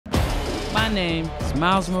My name is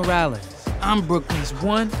Miles Morales. I'm Brooklyn's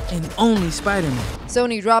one and only Spider-Man.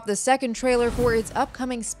 Sony dropped the second trailer for its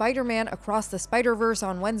upcoming Spider-Man Across the Spiderverse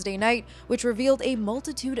on Wednesday night, which revealed a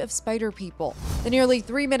multitude of Spider-People. The nearly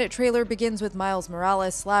 3-minute trailer begins with Miles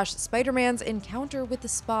Morales / Spider-Man's encounter with the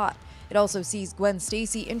Spot. It also sees Gwen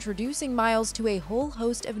Stacy introducing Miles to a whole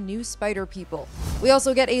host of new Spider-People. We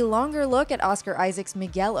also get a longer look at Oscar Isaac's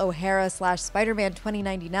Miguel O'Hara / Spider-Man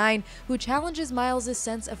 2099, who challenges Miles'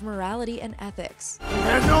 sense of morality and ethics. You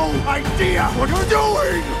have no idea what you're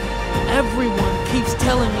doing! Everyone keeps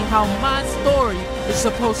telling me how my story is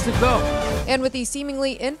supposed to go. And with the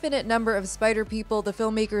seemingly infinite number of Spider-People, the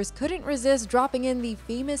filmmakers couldn't resist dropping in the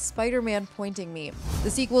famous Spider-Man pointing meme. The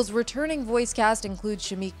sequel's returning voice cast includes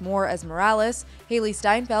Shameik Moore as Morales, Haley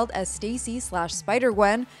Steinfeld as Stacy /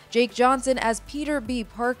 Spider-Gwen, Jake Johnson as Peter B.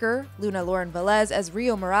 Parker, Luna Lauren Velez as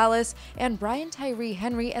Rio Morales, and Brian Tyree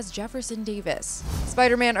Henry as Jefferson Davis.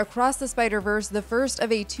 Spider-Man Across the Spider-Verse, the first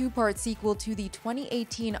of a 2-part sequel to the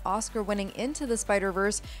 2018 Oscar-winning Into the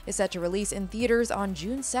Spider-Verse, is set to release in theaters on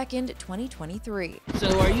June 2nd, 2023.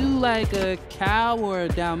 So are you like a cow or a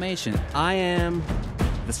Dalmatian? I am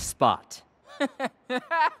the Spot.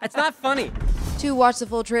 That's not funny. To watch the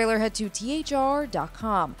full trailer, head to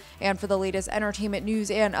THR.com. And for the latest entertainment news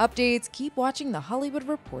and updates, keep watching The Hollywood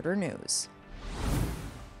Reporter News.